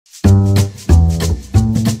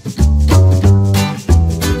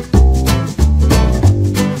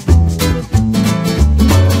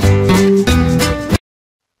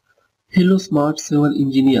Hello smart civil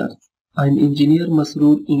engineers. I'm Engineer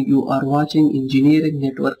Masroor and you are watching Engineering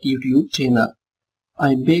Network YouTube channel.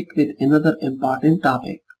 I'm back with another important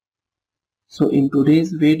topic. So in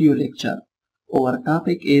today's video lecture, our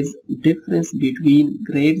topic is difference between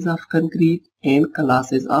grades of concrete and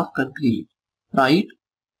classes of concrete. Right?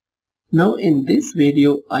 Now in this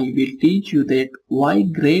video, I will teach you that why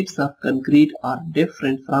grades of concrete are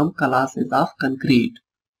different from classes of concrete,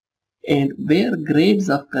 and where grades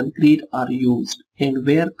of concrete are used and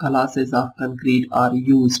where classes of concrete are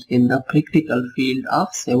used in the practical field of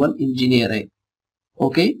civil engineering.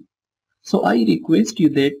 Okay, so I request you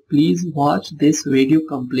that please watch this video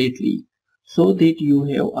completely so that you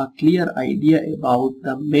have a clear idea about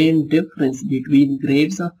the main difference between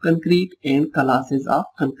grades of concrete and classes of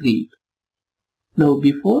concrete. Now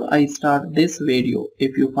before I start this video,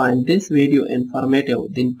 if you find this video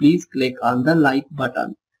informative, then please click on the like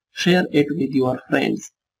button. Share it with your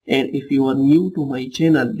friends, and if you are new to my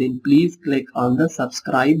channel, then please click on the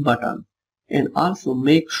subscribe button and also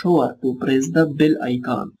make sure to press the bell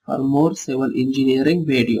icon for more civil engineering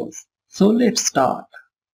videos. So let's start.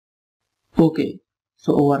 Okay,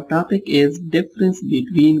 so our topic is difference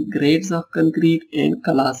between grades of concrete and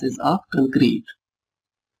classes of concrete.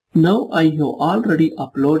 Now I have already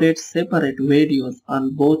uploaded separate videos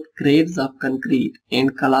on both grades of concrete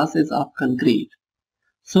and classes of concrete.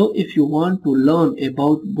 So if you want to learn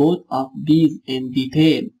about both of these in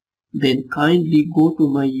detail, then kindly go to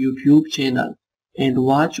my YouTube channel and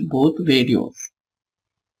watch both videos.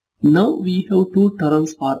 Now we have two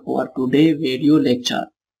terms for our today video lecture.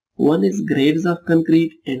 One is grades of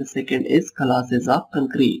concrete and second is classes of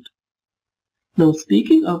concrete. Now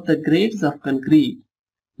speaking of the grades of concrete,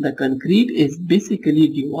 the concrete is basically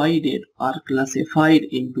divided or classified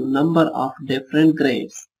into number of different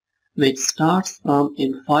grades, which starts from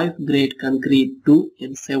in 5 grade concrete to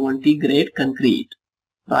in 70 grade concrete,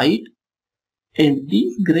 right? And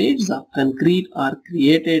these grades of concrete are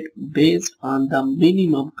created based on the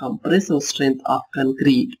minimum compressive strength of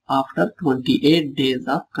concrete after 28 days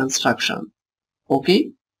of construction.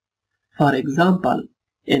 Okay? For example,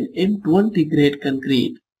 in M20 grade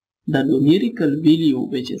concrete, the numerical value,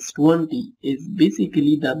 which is 20, is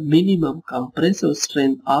basically the minimum compressive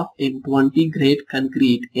strength of M20 grade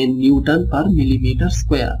concrete in Newton per millimeter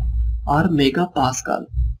square or megapascal.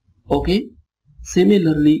 Okay?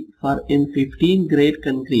 Similarly, for M15 grade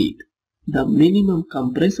concrete, the minimum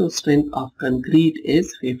compressive strength of concrete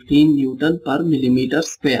is 15 Newton per millimeter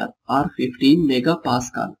square or 15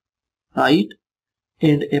 megapascal. Right?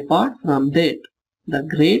 And apart from that, the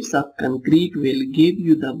grades of concrete will give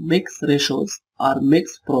you the mix ratios or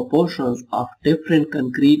mix proportions of different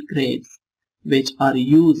concrete grades which are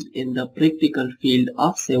used in the practical field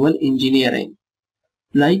of civil engineering.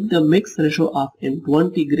 Like the mix ratio of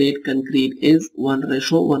M20 grade concrete is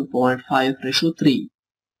 1:1.5:3,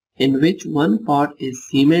 in which 1 part is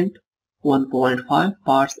cement, 1.5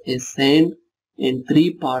 parts is sand, and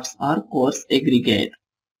 3 parts are coarse aggregate.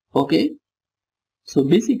 Okay? So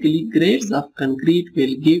basically grades of concrete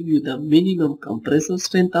will give you the minimum compressive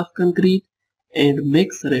strength of concrete and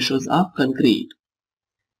mix ratios of concrete.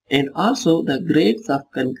 And also the grades of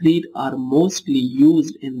concrete are mostly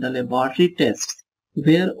used in the laboratory tests,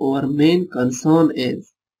 where our main concern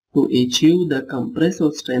is to achieve the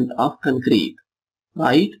compressive strength of concrete,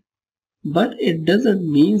 right? But it doesn't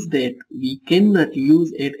mean that we cannot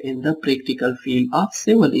use it in the practical field of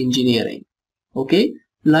civil engineering. Okay?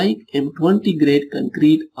 Like M20 grade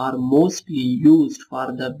concrete are mostly used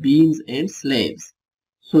for the beams and slabs.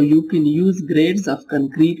 So you can use grades of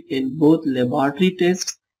concrete in both laboratory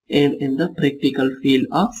tests and in the practical field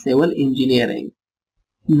of civil engineering.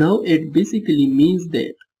 Now it basically means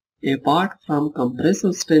that apart from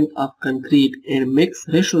compressive strength of concrete and mix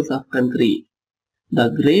ratios of concrete, the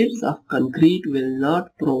grades of concrete will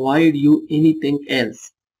not provide you anything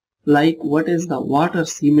else. Like what is the water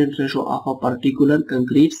cement ratio of a particular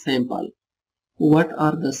concrete sample, what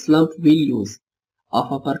are the slump values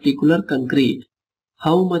of a particular concrete,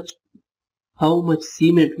 how much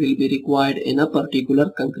cement will be required in a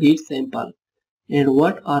particular concrete sample, and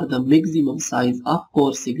what are the maximum size of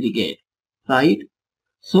coarse aggregate, right?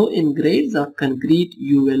 So in grades of concrete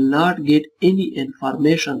you will not get any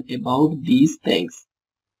information about these things.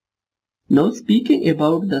 Now speaking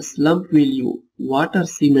about the slump value, water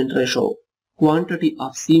cement ratio, quantity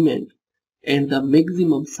of cement, and the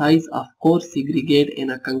maximum size of coarse aggregate in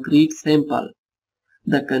a concrete sample,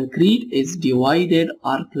 the concrete is divided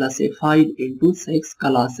or classified into 6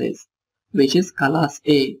 classes, which is class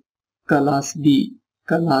A, class B,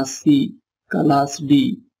 class C, class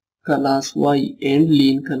D, class Y, and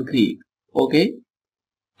lean concrete. Okay?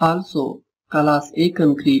 Also, class A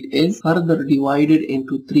concrete is further divided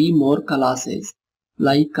into 3 more classes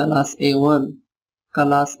like class A1,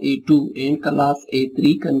 class A2 and class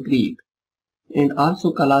A3 concrete. And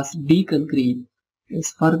also class D concrete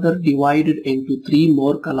is further divided into 3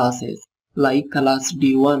 more classes like class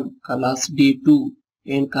D1, class D2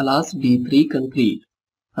 and class D3 concrete.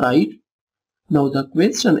 Right? Now the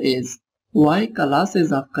question is, why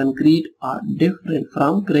classes of concrete are different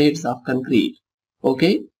from grades of concrete?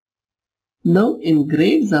 Okay? Now in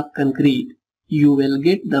grades of concrete, you will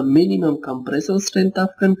get the minimum compressive strength of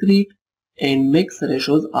concrete and mix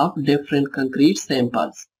ratios of different concrete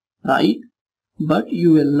samples, right? But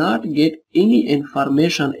you will not get any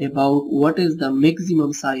information about what is the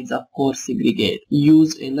maximum size of coarse aggregate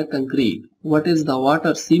used in the concrete, what is the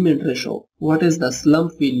water cement ratio, what is the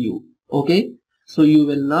slump value, okay? So you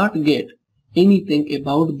will not get anything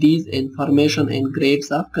about these information in grades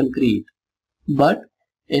of concrete. But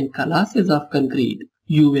in classes of concrete,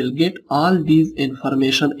 you will get all these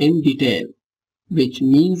information in detail, which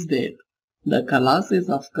means that the classes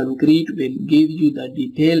of concrete will give you the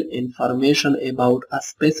detailed information about a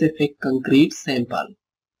specific concrete sample.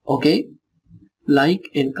 Okay? Like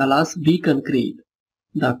in class B concrete,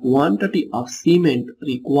 the quantity of cement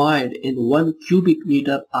required in 1 cubic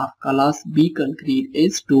meter of class B concrete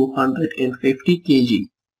is 250 kg,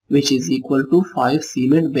 which is equal to 5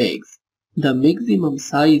 cement bags. The maximum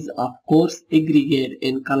size of coarse aggregate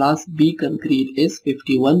in class B concrete is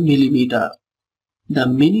 51 mm. The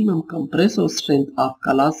minimum compressive strength of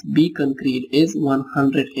class B concrete is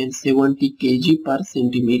 170 kg per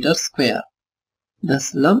centimeter square. The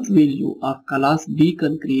slump value of class B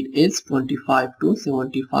concrete is 25 to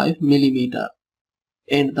 75 mm.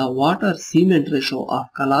 And the water cement ratio of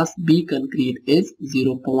class B concrete is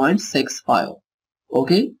 0.65.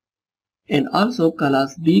 Okay? And also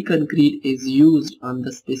class B concrete is used on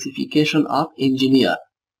the specification of engineer,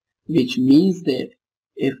 which means that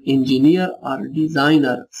if engineer or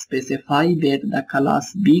designer specify that the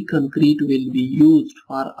class B concrete will be used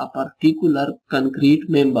for a particular concrete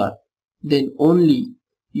member, then only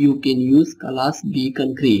you can use class B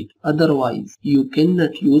concrete. Otherwise, you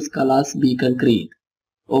cannot use class B concrete.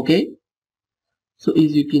 Okay? So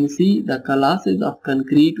as you can see, the classes of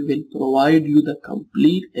concrete will provide you the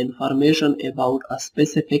complete information about a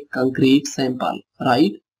specific concrete sample,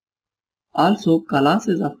 right? Also,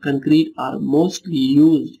 classes of concrete are mostly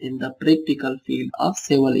used in the practical field of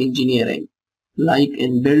civil engineering, like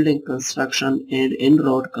in building construction and in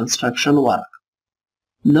road construction work.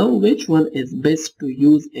 Now, which one is best to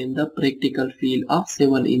use in the practical field of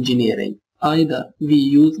civil engineering? Either we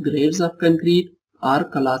use grades of concrete or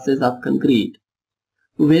classes of concrete.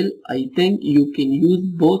 Well, I think you can use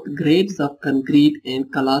both grades of concrete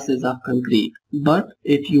and classes of concrete. But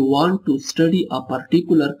if you want to study a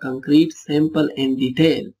particular concrete sample in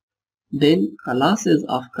detail, then classes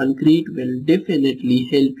of concrete will definitely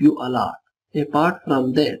help you a lot. Apart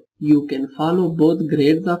from that, you can follow both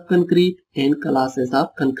grades of concrete and classes of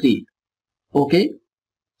concrete. Okay?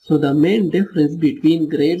 So the main difference between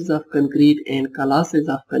grades of concrete and classes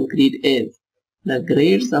of concrete is the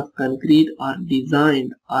grades of concrete are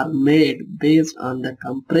designed or made based on the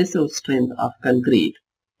compressive strength of concrete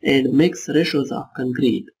and mix ratios of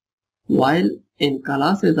concrete, while in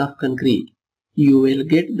classes of concrete, you will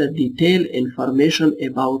get the detailed information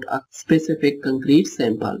about a specific concrete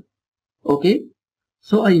sample. Okay?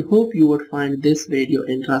 So I hope you would find this video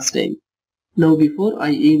interesting. Now before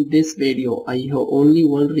I end this video, I have only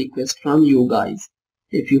one request from you guys.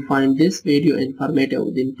 If you find this video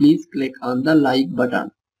informative, then please click on the like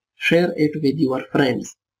button, share it with your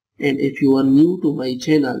friends, and if you are new to my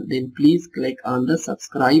channel, then please click on the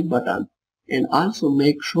subscribe button and also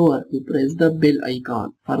make sure to press the bell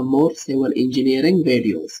icon for more civil engineering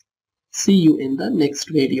videos. See you in the next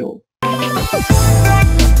video.